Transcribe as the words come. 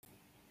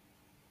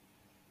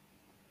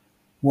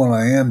Well,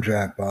 I am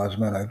Jack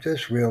Bosman. I've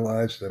just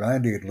realized that I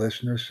need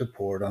listener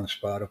support on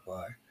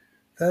Spotify.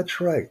 That's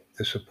right.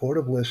 The support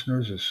of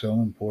listeners is so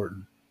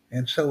important,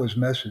 and so is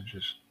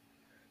messages.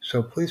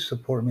 So please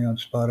support me on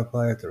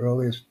Spotify at the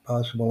earliest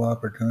possible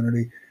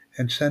opportunity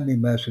and send me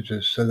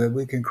messages so that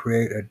we can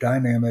create a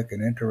dynamic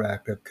and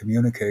interactive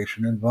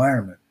communication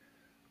environment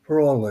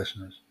for all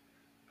listeners.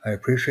 I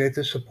appreciate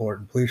the support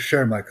and please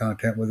share my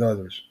content with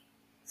others.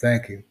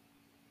 Thank you.